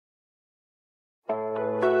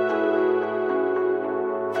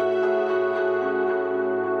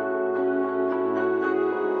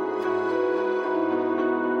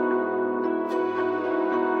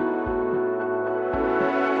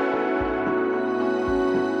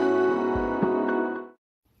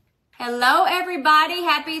Hello everybody,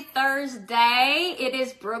 happy Thursday. It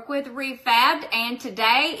is Brooke with Re-Fabbed and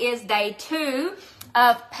today is day 2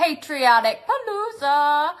 of Patriotic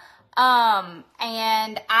Palooza.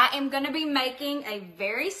 And I am going to be making a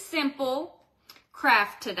very simple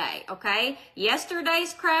craft today, okay?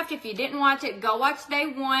 Yesterday's craft, if you didn't watch it, go watch day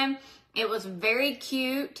 1. It was very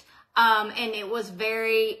cute and it was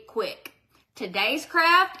very quick. Today's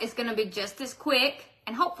craft is going to be just as quick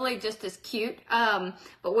and hopefully just as cute,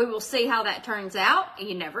 but we will see how that turns out.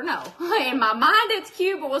 You never know. In my mind, it's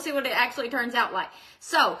cute, but we'll see what it actually turns out like.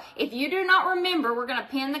 So, if you do not remember, we're going to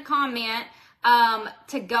pin the comment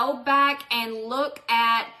to go back and look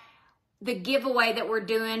at the giveaway that we're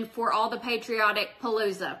doing for all the Patriotic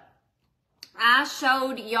Palooza. I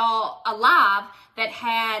showed y'all a live that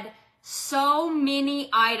had so many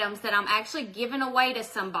items that I'm actually giving away to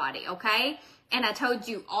somebody, okay? And I told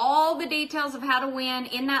you all the details of how to win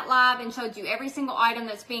in that live and showed you every single item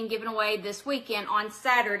that's being given away this weekend on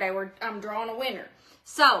Saturday where I'm drawing a winner.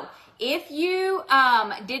 So if you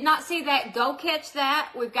did not see that, go catch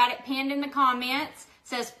that. We've got it pinned in the comments. It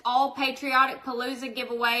says all Patriotic Palooza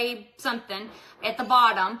giveaway something at the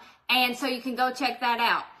bottom. And so you can go check that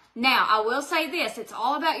out. Now, I will say this. It's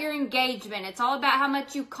all about your engagement. It's all about how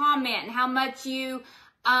much you comment and how much you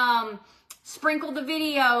sprinkle the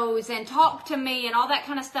videos and talk to me and all that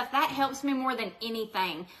kind of stuff. That helps me more than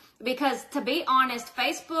anything because, to be honest,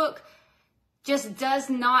 Facebook just does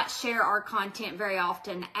not share our content very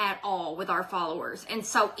often at all with our followers. And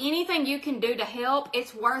so anything you can do to help,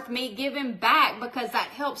 it's worth me giving back because that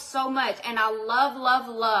helps so much. And I love, love,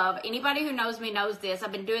 love. Anybody who knows me knows this.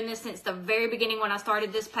 I've been doing this since the very beginning when I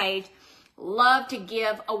started this page. Love to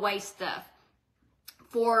give away stuff.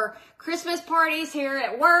 For Christmas parties here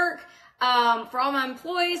at work, for all my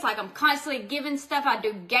employees, like I'm constantly giving stuff. I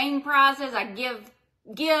do game prizes. I give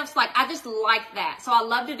gifts. Like I just like that. So I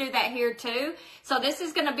love to do that here too. So this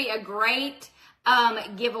is going to be a great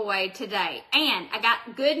giveaway today. And I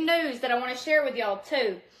got good news that I want to share with y'all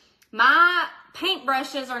too. My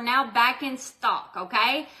paintbrushes are now back in stock,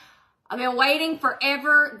 okay? I've been waiting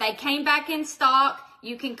forever. They came back in stock.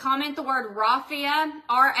 You can comment the word raffia,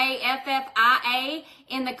 R-A-F-F-I-A,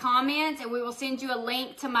 in the comments, and we will send you a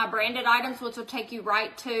link to my branded items, which will take you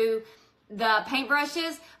right to the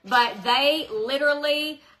paintbrushes. But they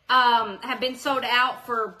literally have been sold out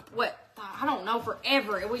for, I don't know,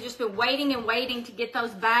 forever. We've just been waiting and waiting to get those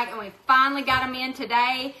back, and we finally got them in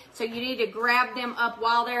today. So you need to grab them up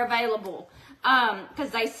while they're available because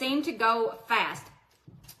they seem to go fast.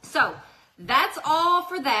 So that's all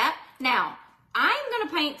for that. Now, I'm going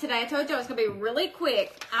to paint today. I told you it's going to be really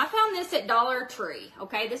quick. I found this at Dollar Tree,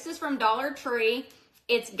 okay? This is from Dollar Tree.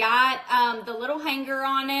 It's got the little hanger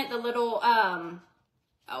on it, the little,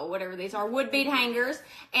 whatever these are, wood bead hangers.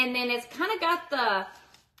 And then it's kind of got the, I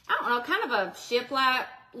don't know, kind of a shiplap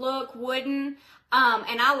look, wooden.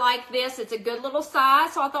 And I like this. It's a good little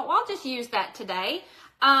size. So I thought, well, I'll just use that today.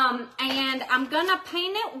 And I'm going to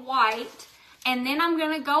paint it white. And then I'm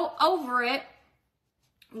going to go over it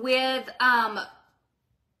with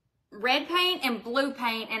red paint and blue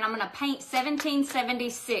paint, and I'm going to paint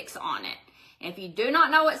 1776 on it. And if you do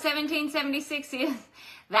not know what 1776 is,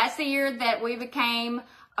 that's the year that we became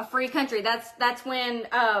a free country. That's when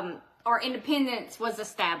our independence was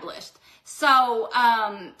established. So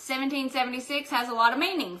 1776 has a lot of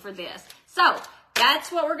meaning for this. So that's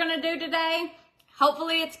what we're going to do today.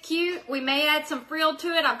 Hopefully it's cute. We may add some frill to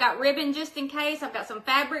it. I've got ribbon just in case. I've got some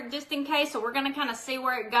fabric just in case. So we're going to kind of see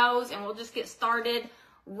where it goes and we'll just get started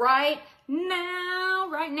right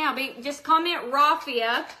now. Just comment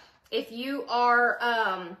raffia if you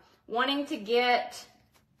are wanting to get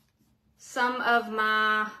some of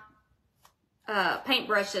my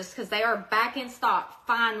paintbrushes because they are back in stock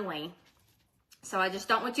finally. So I just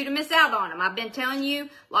don't want you to miss out on them. I've been telling you,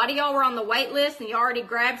 a lot of y'all were on the wait list and you already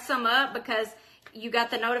grabbed some up because you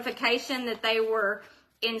got the notification that they were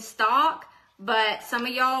in stock, but some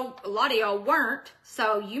of y'all, a lot of y'all weren't,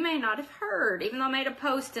 so you may not have heard, even though I made a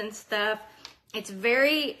post and stuff. That's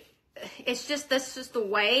just the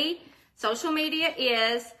way social media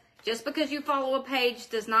is. Just because you follow a page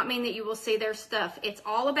does not mean that you will see their stuff. It's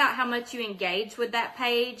all about how much you engage with that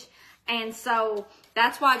page, and so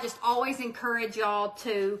that's why I just always encourage y'all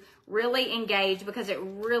to really engage because it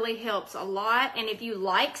really helps a lot. And if you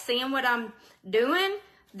like seeing what I'm doing,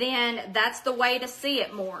 then that's the way to see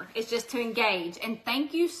it more. It's just to engage. And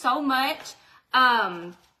thank you so much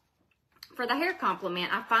for the hair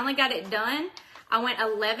compliment. I finally got it done. I went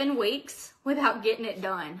 11 weeks without getting it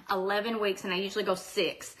done. 11 weeks, and I usually go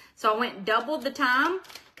 6. So I went double the time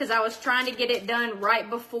because I was trying to get it done right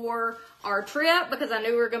before our trip because I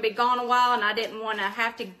knew we were going to be gone a while and I didn't want to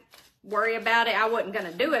have to worry about it. I wasn't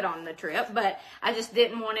going to do it on the trip, but I just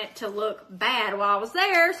didn't want it to look bad while I was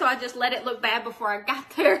there. So I just let it look bad before I got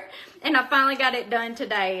there. And I finally got it done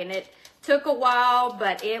today. And it took a while,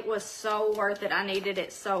 but it was so worth it. I needed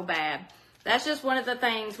it so bad. That's just one of the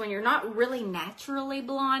things when you're not really naturally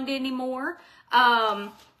blonde anymore. I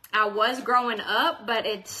was growing up, but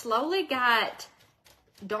it slowly got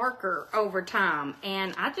darker over time.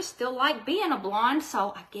 And I just still like being a blonde,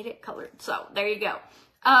 so I get it colored. So there you go.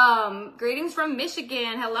 Greetings from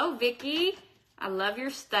Michigan. Hello, Vicky. I love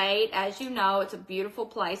your state. As you know, it's a beautiful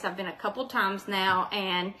place. I've been a couple times now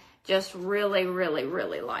and just really, really,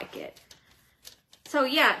 really like it. So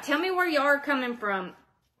yeah, tell me where you are coming from.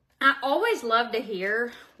 I always love to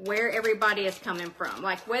hear where everybody is coming from.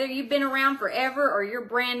 Like whether you've been around forever or you're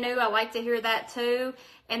brand new, I like to hear that too.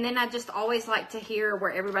 And then I just always like to hear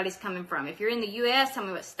where everybody's coming from. If you're in the U.S., tell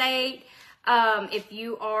me what state. If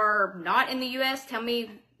you are not in the U.S., tell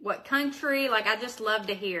me what country. Like, I just love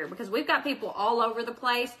to hear because we've got people all over the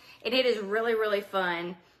place, and it is really, really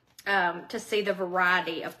fun to see the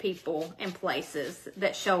variety of people and places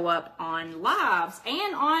that show up on lives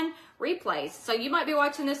and on replays. So you might be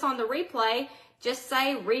watching this on the replay. Just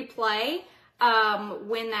say replay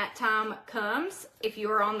when that time comes, if you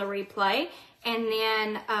are on the replay, and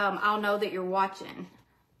then I'll know that you're watching.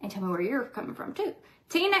 And tell me where you're coming from, too.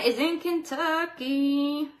 Tina is in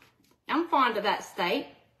Kentucky. I'm fond of that state.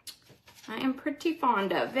 I am pretty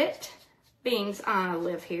fond of it, being I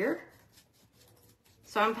live here.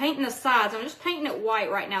 So I'm painting the sides. I'm just painting it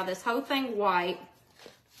white right now, this whole thing white.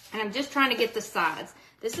 And I'm just trying to get the sides.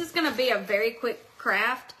 This is going to be a very quick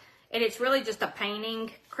craft, and it's really just a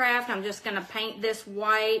painting craft. I'm just going to paint this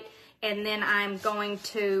white, and then I'm going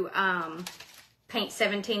to paint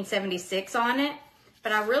 1776 on it.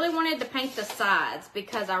 But I really wanted to paint the sides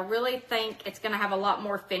because I really think it's going to have a lot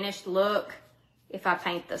more finished look if I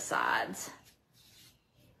paint the sides.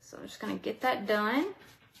 So I'm just going to get that done.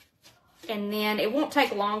 And then it won't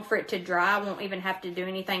take long for it to dry. I won't even have to do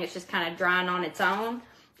anything. It's just kind of drying on its own.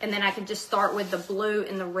 And then I can just start with the blue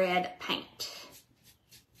and the red paint.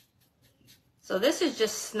 So this is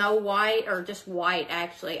just Snow White, or just white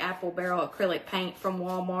actually, Apple Barrel acrylic paint from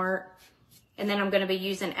Walmart. And then I'm going to be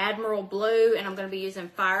using Admiral Blue, and I'm going to be using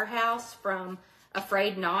Firehouse from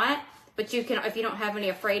Afraid Not. But you can, if you don't have any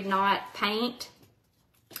Afraid Not paint,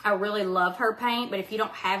 I really love her paint. But if you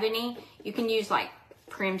don't have any, you can use like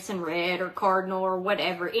Crimson Red or Cardinal or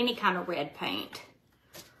whatever, any kind of red paint.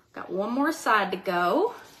 Got one more side to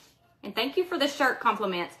go. And thank you for the shirt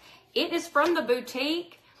compliments. It is from the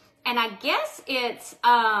boutique, and I guess it's,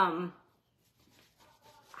 I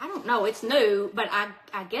don't know, it's new, but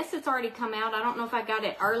I guess it's already come out. I don't know if I got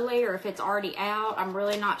it early or if it's already out. I'm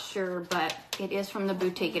really not sure, but it is from the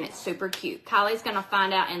boutique, and it's super cute. Kylie's going to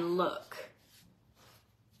find out and look.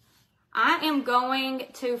 I am going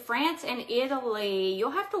to France and Italy. You'll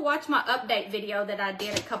have to watch my update video that I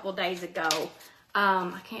did a couple days ago.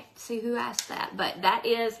 I can't see who asked that, but that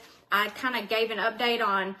is, I kind of gave an update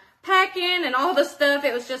on packing and all the stuff.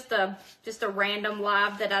 It was just a random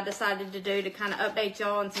live that I decided to do to kind of update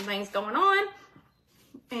y'all on some things going on.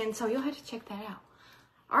 And so you'll have to check that out.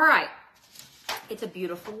 All right. It's a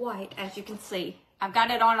beautiful white, as you can see. I've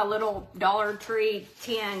got it on a little Dollar Tree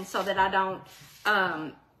tin so that I don't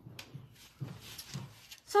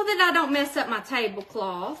mess up my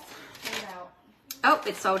tablecloth. Oh,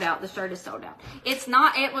 it's sold out. The shirt is sold out. It's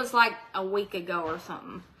not, it was like a week ago or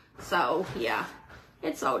something. So, yeah,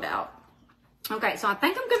 it's sold out. Okay, so I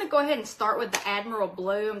think I'm going to go ahead and start with the Admiral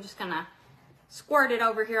Blue. I'm just going to squirt it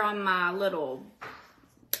over here on my little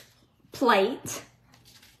plate.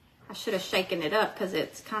 I should have shaken it up because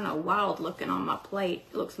it's kind of wild looking on my plate.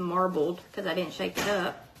 It looks marbled because I didn't shake it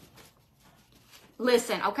up.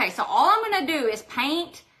 Listen, okay, so all I'm going to do is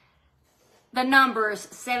paint the numbers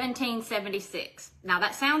 1776. Now,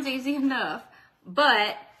 that sounds easy enough,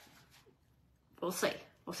 but we'll see.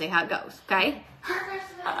 We'll see how it goes, okay?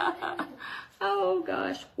 Oh,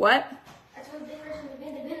 gosh. What?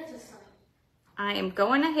 I am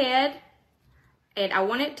going ahead, and I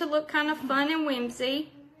want it to look kind of fun and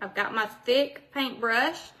whimsy. I've got my thick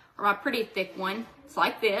paintbrush, or my pretty thick one. It's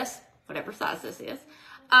like this, whatever size this is.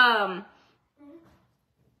 Oh,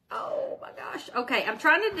 my gosh. Okay, I'm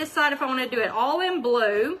trying to decide if I want to do it all in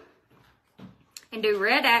blue and do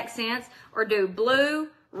red accents, or do blue,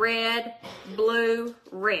 red,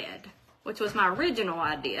 which was my original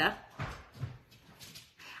idea.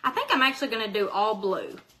 I think I'm actually going to do all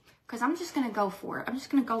blue because I'm just going to go for it. I'm just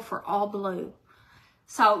going to go for all blue.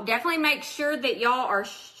 So definitely make sure that y'all are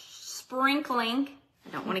sprinkling. I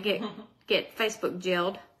don't want to get Facebook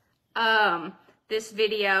jailed. This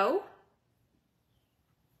video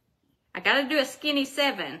I got to do a skinny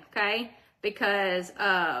 7, okay? Because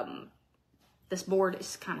this board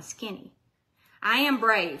is kind of skinny. I am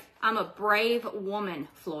brave. I'm a brave woman,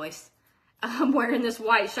 Floyce. I'm wearing this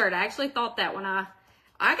white shirt. I actually thought that when I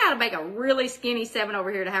got to make a really skinny 7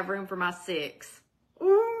 over here to have room for my 6.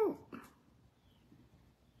 Ooh.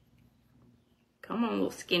 Come on,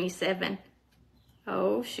 little skinny 7.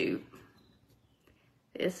 Oh, shoot.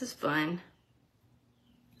 This is fun.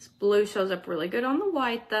 This blue shows up really good on the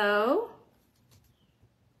white, though.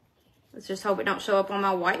 Let's just hope it don't show up on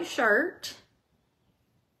my white shirt.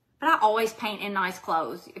 But I always paint in nice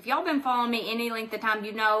clothes. If y'all been following me any length of time,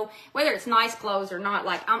 you know, whether it's nice clothes or not,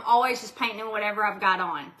 like, I'm always just painting in whatever I've got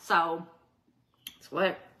on. So, it's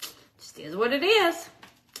what, just is what it is.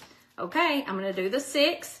 Okay, I'm going to do the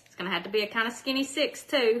 6. It's going to have to be a kind of skinny 6,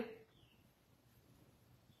 too.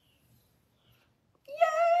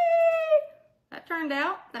 That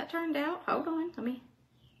turned out. Hold on, let me.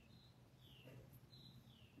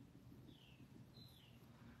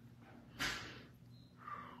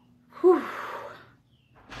 Whew.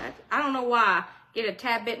 I don't know why I get a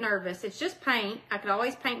tad bit nervous. It's just paint. I could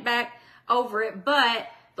always paint back over it, but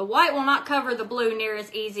the white will not cover the blue near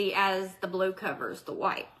as easy as the blue covers the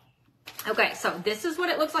white. Okay, so this is what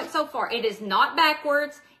it looks like so far. It is not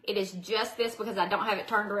backwards. It is just this because I don't have it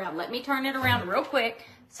turned around. Let me turn it around real quick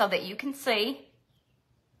so that you can see.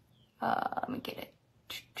 Let me get it.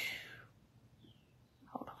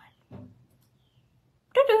 Hold on.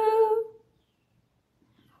 Doo-doo.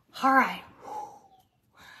 All right.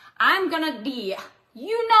 I'm gonna do,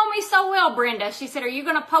 you know me so well, Brenda. She said, are you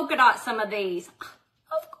gonna polka dot some of these?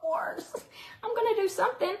 Of course. I'm gonna do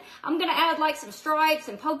something. I'm gonna add like some stripes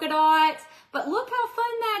and polka dots, but look how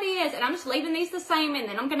fun that is. And I'm just leaving these the same, and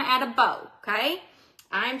then I'm gonna add a bow, okay?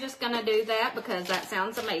 I'm just gonna do that because that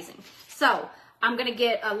sounds amazing. So I'm gonna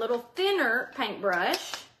get a little thinner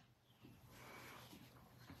paintbrush,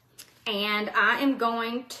 and I am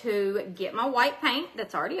going to get my white paint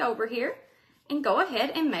that's already over here and go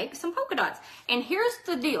ahead and make some polka dots. And here's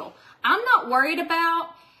the deal. I'm not worried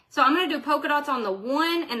about, so I'm gonna do polka dots on the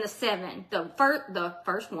 1 and the 7. The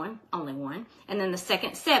first one, only 1, and then the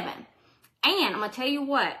second 7. And I'm gonna tell you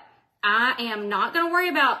what, I am not gonna worry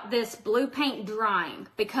about this blue paint drying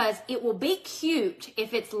because it will be cute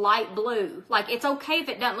if it's light blue. Like, it's okay if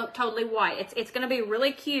it doesn't look totally white. It's gonna be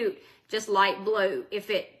really cute, just light blue, if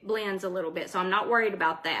it blends a little bit. So I'm not worried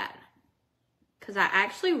about that. Because I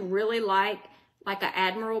actually really like an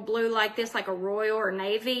admiral blue like this, like a royal or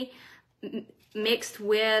navy, mixed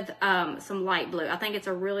with some light blue. I think it's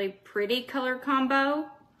a really pretty color combo.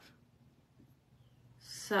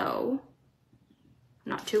 So I'm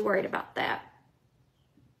not too worried about that.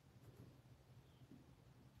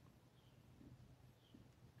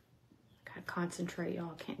 Gotta concentrate,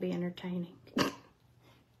 y'all. Can't be entertaining.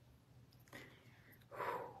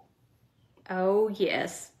 Oh,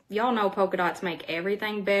 yes. Y'all know polka dots make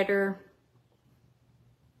everything better.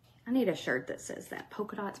 I need a shirt that says that.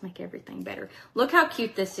 Polka dots make everything better. Look how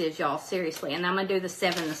cute this is, y'all. Seriously. And I'm going to do the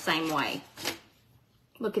 7 the same way.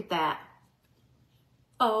 Look at that.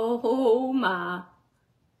 Oh, my.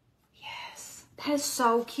 Yes. That is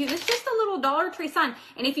so cute. It's just a little Dollar Tree sign.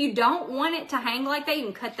 And if you don't want it to hang like that, you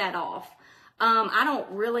can cut that off. I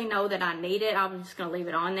don't really know that I need it. I'm just going to leave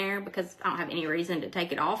it on there because I don't have any reason to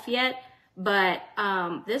take it off yet. But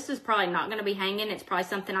this is probably not going to be hanging. It's probably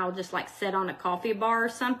something I'll just like set on a coffee bar or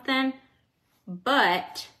something.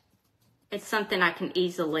 But it's something I can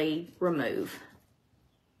easily remove.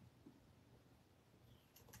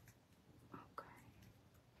 Okay.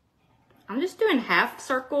 I'm just doing half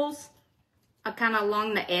circles kind of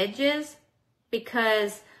along the edges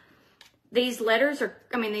because these letters are,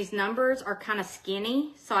 these numbers are kind of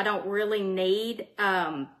skinny. So I don't really need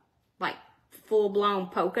like full-blown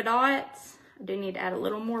polka dots. I do need to add a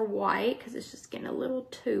little more white because it's just getting a little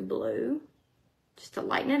too blue, just to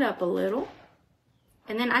lighten it up a little.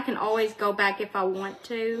 And then I can always go back if I want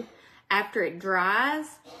to after it dries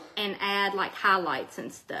and add like highlights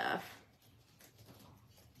and stuff.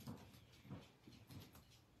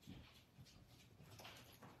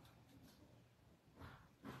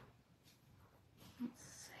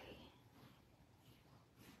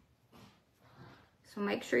 So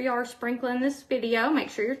make sure you are sprinkling this video. Make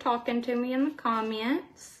sure you're talking to me in the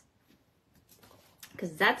comments.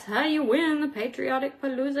 Because that's how you win the Patriotic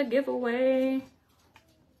Palooza giveaway.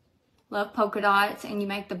 Love polka dots, and you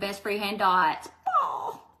make the best freehand dots.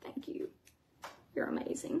 Oh, thank you. You're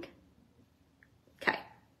amazing. Okay.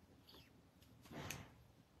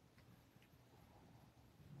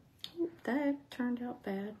 Oop, that turned out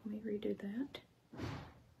bad. Let me redo that.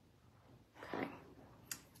 Okay.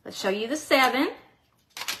 Let's show you the 7.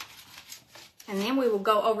 And then we will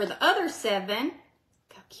go over the other 7. Look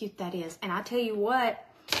how cute that is. And I tell you what,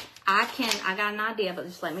 I got an idea, but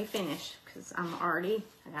just let me finish because I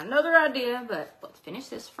got another idea, but let's finish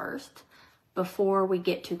this first before we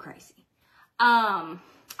get too crazy. All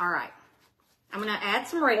right. I'm going to add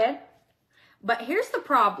some red, but here's the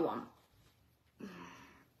problem.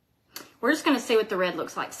 We're just going to see what the red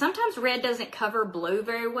looks like. Sometimes red doesn't cover blue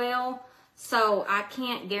very well, so I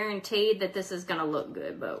can't guarantee that this is going to look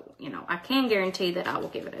good, but, you know, I can guarantee that I will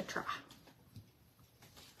give it a try.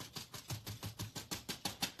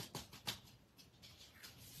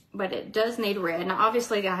 But it does need red. Now,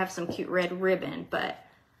 obviously, I have some cute red ribbon, but,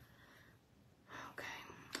 okay.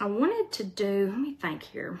 I wanted to do, let me think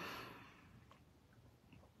here.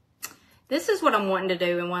 This is what I'm wanting to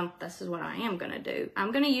do, and this is what I am going to do.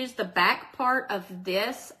 I'm going to use the back part of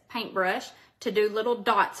this paintbrush to do little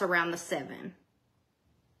dots around the 7.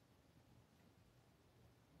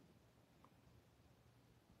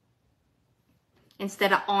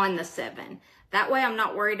 Instead of on the 7. That way I'm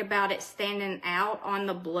not worried about it standing out on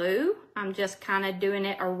the blue. I'm just kind of doing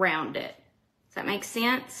it around it. Does that make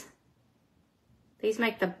sense? These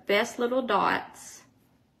make the best little dots.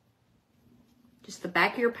 Just the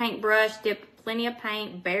back of your paintbrush, dip plenty of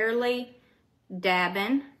paint, barely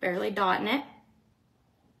dabbing, barely dotting it.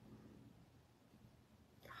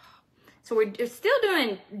 So we're still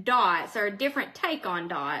doing dots, or a different take on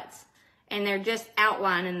dots, and they're just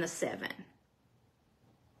outlining the 7.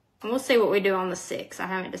 And we'll see what we do on the 6. I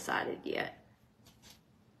haven't decided yet.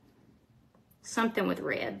 Something with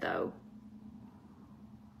red, though.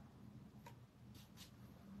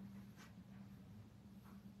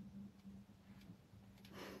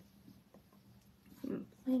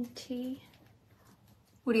 Plenty.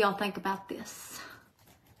 What do y'all think about this?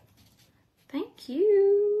 Thank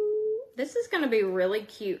you. This is going to be really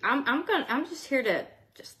cute. I'm just here to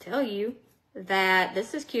just tell you that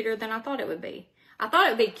this is cuter than I thought it would be. I thought it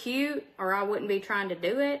would be cute, or I wouldn't be trying to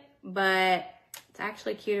do it, but it's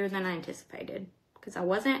actually cuter than I anticipated, because I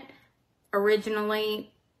wasn't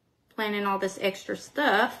originally planning all this extra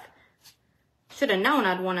stuff. Should have known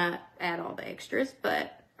I'd want to add all the extras,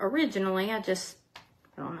 but originally I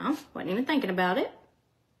don't know, wasn't even thinking about it.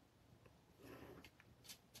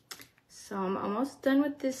 So I'm almost done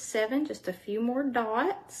with this 7, just a few more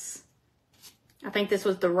dots. I think this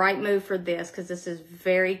was the right move for this, because this is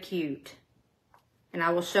very cute. And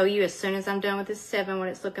I will show you as soon as I'm done with this 7 what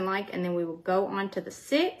it's looking like. And then we will go on to the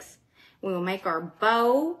 6. We will make our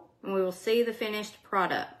bow. And we will see the finished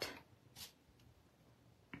product.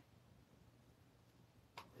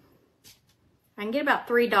 I can get about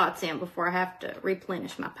 3 dots in before I have to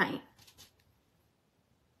replenish my paint.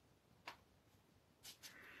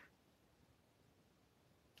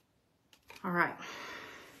 All right.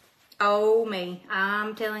 Oh, me.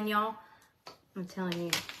 I'm telling y'all. I'm telling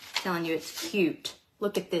you it's cute.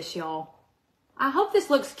 Look at this, y'all. I hope this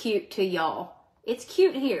looks cute to y'all. It's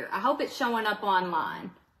cute here. I hope it's showing up online,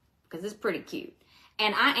 because it's pretty cute.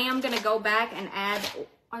 And I am going to go back and add,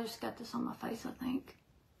 I just got this on my face, I think.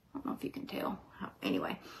 I don't know if you can tell.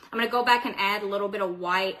 Anyway, I'm going to go back and add a little bit of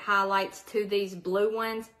white highlights to these blue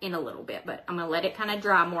ones in a little bit, but I'm going to let it kind of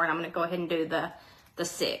dry more, and I'm going to go ahead and do the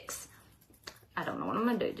 6. I don't know what I'm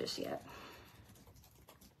going to do just yet.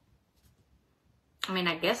 I mean,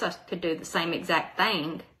 I guess I could do the same exact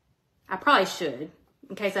thing. I probably should,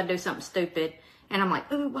 in case I do something stupid. And I'm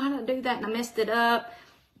like, ooh, why did I do that? And I messed it up.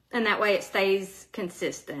 And that way it stays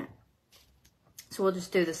consistent. So we'll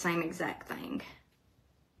just do the same exact thing.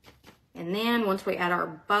 And then once we add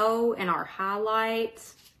our bow and our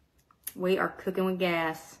highlights, we are cooking with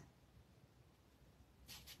gas.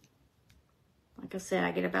 Like I said,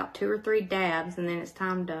 I get about 2 or 3 dabs, and then it's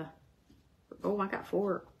time to, oh, I got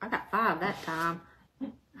 4. I got 5 that time.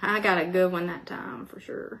 I got a good one that time for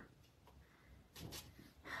sure.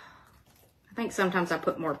 I think sometimes I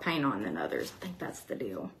put more paint on than others. I think that's the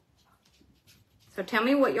deal. So tell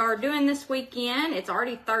me what y'all are doing this weekend. It's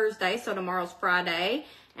already Thursday, so tomorrow's Friday.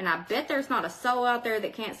 And I bet there's not a soul out there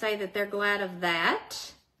that can't say that they're glad of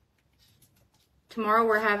that. Tomorrow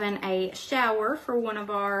we're having a shower for one of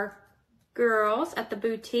our girls at the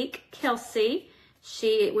boutique, Kelsey.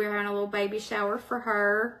 We're having a little baby shower for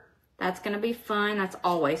her. That's going to be fun. That's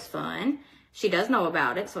always fun. She does know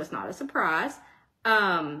about it, so it's not a surprise.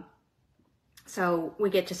 So we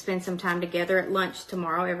get to spend some time together at lunch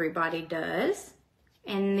tomorrow. Everybody does.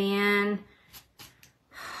 And then,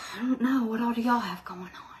 I don't know, what all do y'all have going on?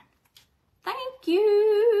 Thank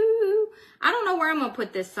you. I don't know where I'm going to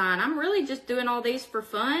put this sign. I'm really just doing all these for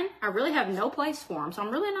fun. I really have no place for them, so I'm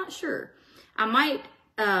really not sure. I might,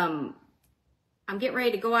 I'm getting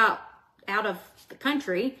ready to go out of the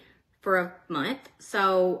country for a month.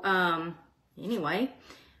 So, anyway,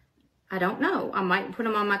 I don't know. I might put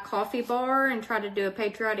them on my coffee bar and try to do a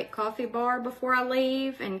patriotic coffee bar before I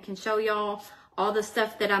leave, and can show y'all all the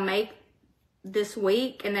stuff that I make this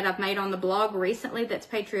week and that I've made on the blog recently that's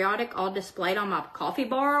patriotic, all displayed on my coffee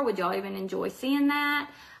bar. Would y'all even enjoy seeing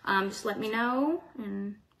that? Just let me know,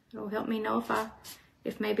 and it'll help me know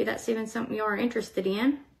if maybe that's even something you are interested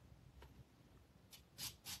in.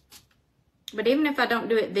 But even if I don't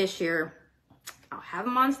do it this year, I'll have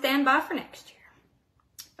them on standby for next year.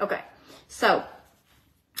 Okay, so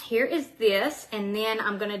here is this, and then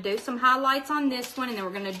I'm going to do some highlights on this one, and then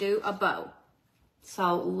we're going to do a bow.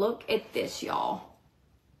 So look at this, y'all.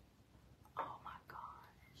 Oh my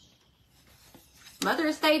gosh.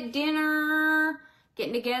 Mother's Day dinner,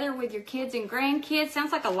 getting together with your kids and grandkids.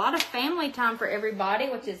 Sounds like a lot of family time for everybody,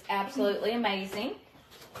 which is absolutely amazing.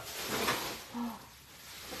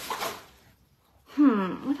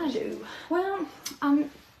 What did I do? Well, I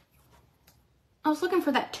was looking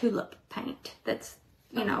for that tulip paint. That's,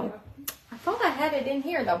 you know, I thought I had it in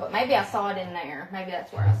here though, but maybe I saw it in there. Maybe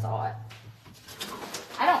that's where I saw it.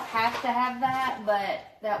 I don't have to have that,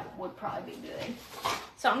 but that would probably be good.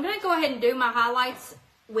 So I'm going to go ahead and do my highlights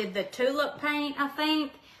with the tulip paint, I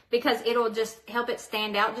think, because it'll just help it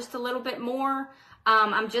stand out just a little bit more.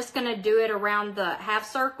 I'm just going to do it around the half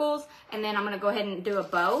circles, and then I'm going to go ahead and do a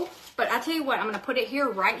bow. But I tell you what, I'm going to put it here,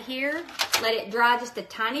 right here, let it dry just a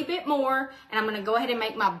tiny bit more, and I'm going to go ahead and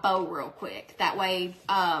make my bow real quick. That way,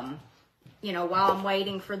 you know, while I'm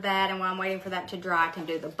waiting for that and while I'm waiting for that to dry, I can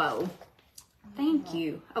do the bow. Thank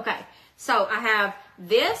you. Okay, so I have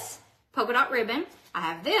this polka dot ribbon. I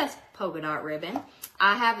have this polka dot ribbon.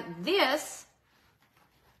 I have this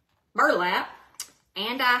burlap,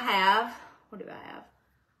 and I have, what do I have?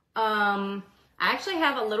 I actually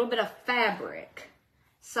have a little bit of fabric.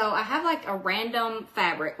 So I have like a random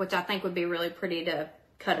fabric, which I think would be really pretty to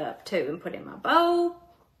cut up too and put in my bow.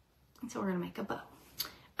 And so we're gonna make a bow.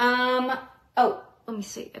 Oh, let me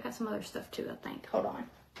see. I got some other stuff too, I think. Hold on.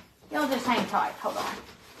 Y'all just hang tight. Hold on.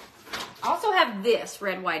 I also have this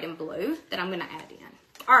red, white, and blue that I'm gonna add in.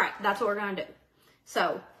 All right, that's what we're gonna do.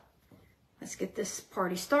 So let's get this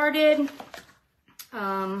party started.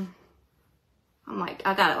 I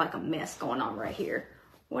got like a mess going on right here.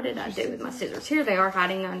 What did I do with my scissors? Here they are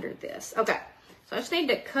hiding under this. Okay, so I just need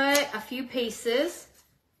to cut a few pieces.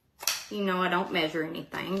 You know I don't measure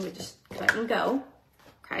anything. We just cut and go.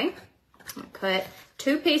 Okay, I'm gonna cut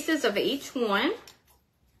 2 pieces of each one.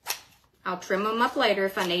 I'll trim them up later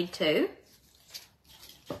if I need to.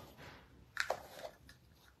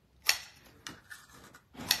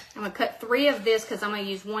 I'm gonna cut 3 of this because I'm gonna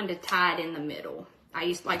use 1 to tie it in the middle.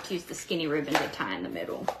 I like to use the skinny ribbon to tie in the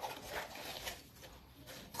middle.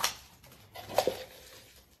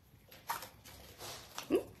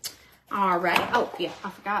 All right. Oh, yeah, I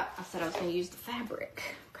forgot. I said I was going to use the fabric.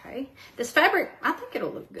 Okay. This fabric, I think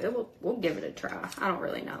it'll look good. We'll give it a try. I don't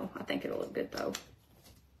really know. I think it'll look good, though.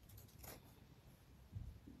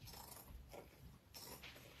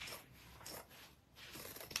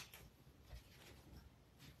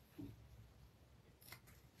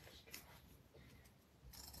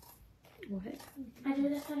 What? I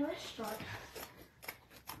did this at a restaurant.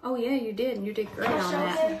 Oh, yeah, you did. And you did great on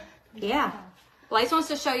that. Yeah. Blaze wants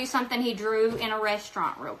to show you something he drew in a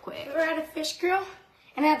restaurant real quick. We were at a fish grill,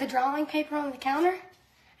 and I had the drawing paper on the counter,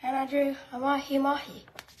 and I drew a mahi-mahi.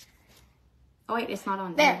 Oh, wait, it's not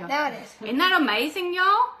on there. There, now it is. Isn't that amazing,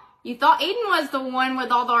 y'all? You thought Eden was the one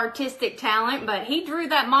with all the artistic talent, but he drew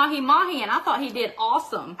that mahi-mahi, and I thought he did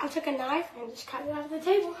awesome. I took a knife and just cut it out of the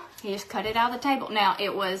table. He just cut it out of the table. Now,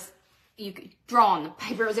 it was... You could draw on the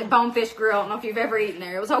paper. It was at Bonefish Grill. I don't know if you've ever eaten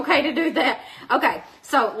there. It was okay to do that. Okay,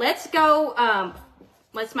 so let's go.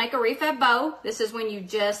 Let's make a refab bow. This is when you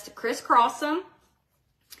just crisscross them.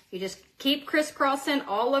 You just keep crisscrossing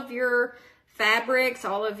all of your fabrics,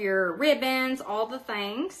 all of your ribbons, all the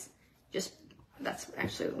things. Just, that's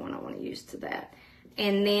actually the one I want to use to that.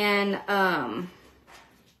 And then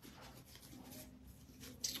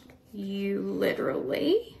you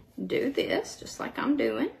literally do this, just like I'm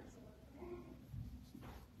doing.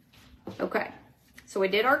 Okay, so we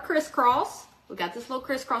did our crisscross. We got this little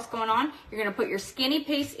crisscross going on. You're gonna put your skinny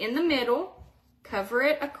piece in the middle, cover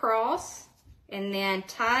it across, and then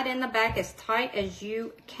tie it in the back as tight as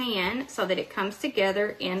you can so that it comes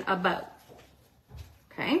together in a bow.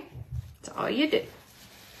 Okay, that's all you do.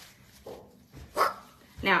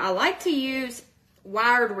 Now, I like to use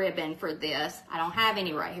wired ribbon for this. I don't have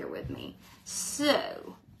any right here with me.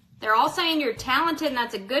 So, they're all saying you're talented and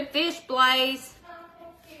that's a good fish, Blaze.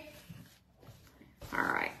 All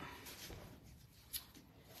right.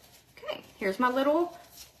 Okay, here's my little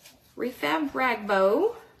Re-Fabbed rag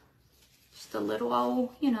bow. Just a little old,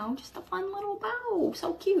 you know, just a fun little bow.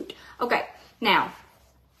 So cute. Okay, now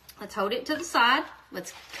let's hold it to the side.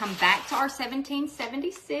 Let's come back to our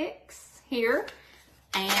 1776 here.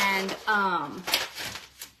 And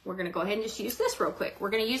we're going to go ahead and just use this real quick. We're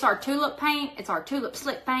going to use our tulip paint. It's our tulip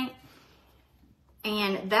slip paint.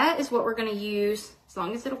 And that is what we're going to use as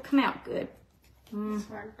long as it'll come out good.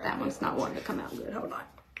 That one's not wanting to come out good. Hold on.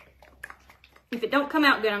 If it don't come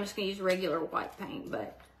out good, I'm just going to use regular white paint.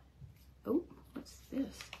 But, oh, what's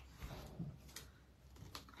this?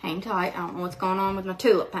 Hang tight. I don't know what's going on with my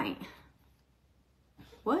tulip paint.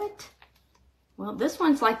 What? Well, this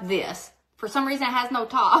one's like this. For some reason, it has no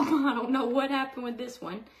top. I don't know what happened with this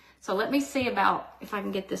one. So let me see about if I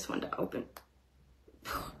can get this one to open.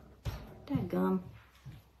 Dadgum.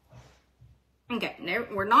 Okay,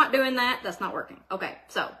 we're not doing that. That's not working. Okay,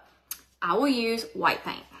 so I will use white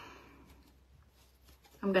paint.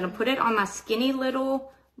 I'm going to put it on my skinny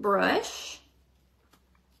little brush.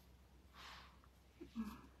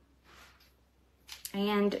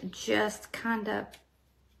 And just kind of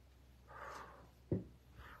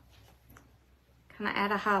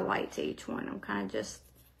add a highlight to each one. I'm kind of just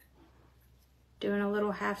doing a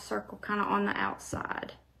little half circle kind of on the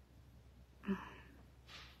outside.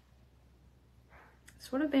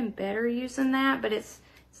 This would have been better using that, but it's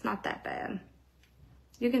not that bad.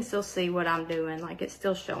 You can still see what I'm doing, like it's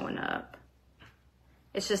still showing up.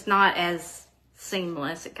 It's just not as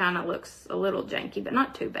seamless. It kind of looks a little janky, but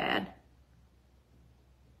not too bad.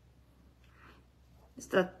 It's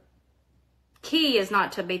the key is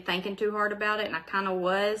not to be thinking too hard about it, and I kind of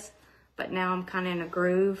was, but now I'm kind of in a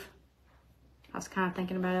groove. I was kind of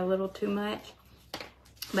thinking about it a little too much,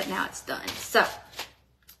 but now it's done. So,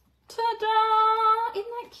 ta-da!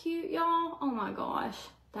 Isn't that cute, y'all? Oh my gosh,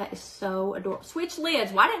 that is so adorable. Switch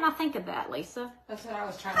lids. Why didn't I think of that, Lisa? That's what I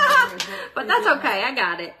was trying to do. But that's okay. I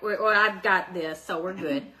got it. Well, I've got this, so we're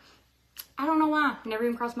good. I don't know why. Never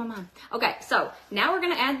even crossed my mind. Okay, so now we're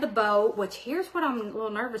going to add the bow, which here's what I'm a little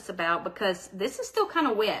nervous about because this is still kind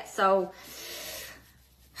of wet. So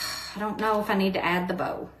I don't know if I need to add the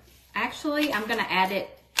bow. Actually, I'm going to add it.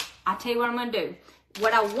 I'll tell you what I'm going to do.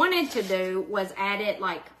 What I wanted to do was add it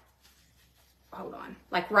like, hold on,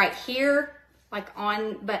 like right here, like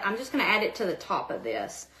on, but I'm just going to add it to the top of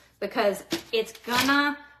this because it's going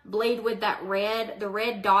to bleed with that red. The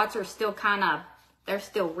red dots are still kind of, they're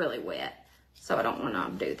still really wet. So I don't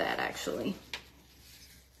want to do that actually.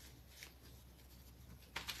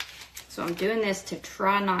 So I'm doing this to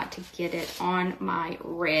try not to get it on my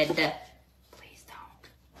red. Please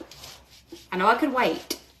don't. I know I could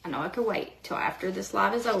wait. I know I could wait till after this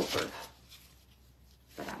live is over.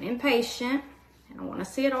 But I'm impatient and I want to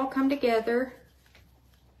see it all come together.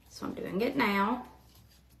 So I'm doing it now.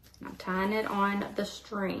 I'm tying it on the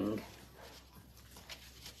string.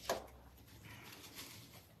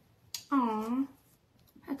 Oh,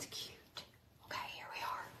 that's cute. Okay, here we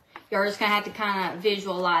are. You're just gonna have to kind of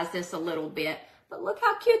visualize this a little bit. But look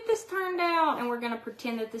how cute this turned out. And we're gonna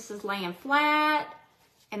pretend that this is laying flat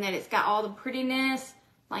and that it's got all the prettiness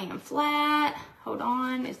laying flat. Hold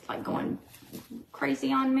on, it's like going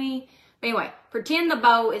crazy on me. But anyway, pretend the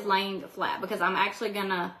bow is laying flat because I'm actually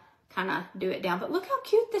gonna kind of do it down. But look how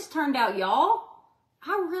cute this turned out, y'all.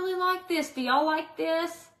 I really like this. Do y'all like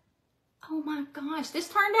this? Oh my gosh, this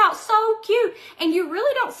turned out so cute. And you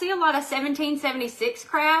really don't see a lot of 1776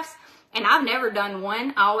 crafts. And I've never done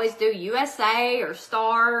one. I always do USA or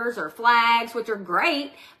stars or flags, which are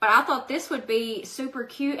great. But I thought this would be super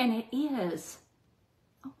cute, and it is.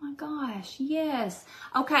 Oh my gosh, yes.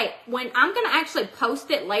 Okay, when I'm going to actually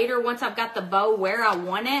post it later, once I've got the bow where I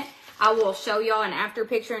want it, I will show y'all an after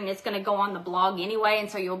picture, and it's going to go on the blog anyway,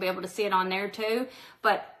 and so you'll be able to see it on there too.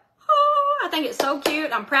 But I think it's so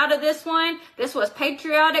cute. I'm proud of this one. This was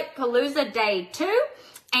Patriotic Palooza Day 2.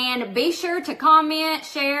 And be sure to comment,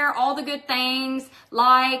 share all the good things,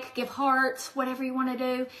 like, give hearts, whatever you want to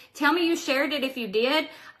do. Tell me you shared it if you did,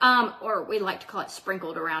 or we like to call it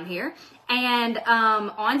sprinkled around here. And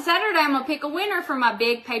on Saturday, I'm going to pick a winner for my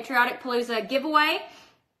big Patriotic Palooza giveaway,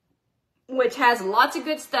 which has lots of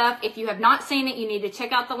good stuff. If you have not seen it, you need to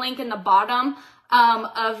check out the link in the bottom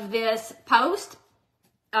of this post.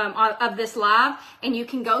 Of this live, and you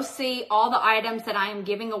can go see all the items that I am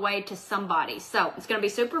giving away to somebody. So it's going to be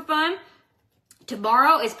super fun.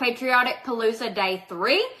 Tomorrow is Patriotic Palooza Day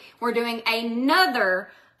 3. We're doing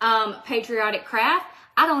another patriotic craft.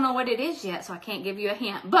 I don't know what it is yet, so I can't give you a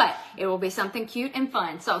hint, but it will be something cute and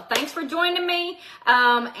fun. So thanks for joining me,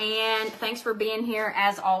 and thanks for being here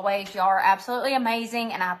as always. Y'all are absolutely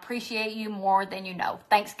amazing, and I appreciate you more than you know.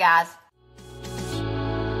 Thanks, guys.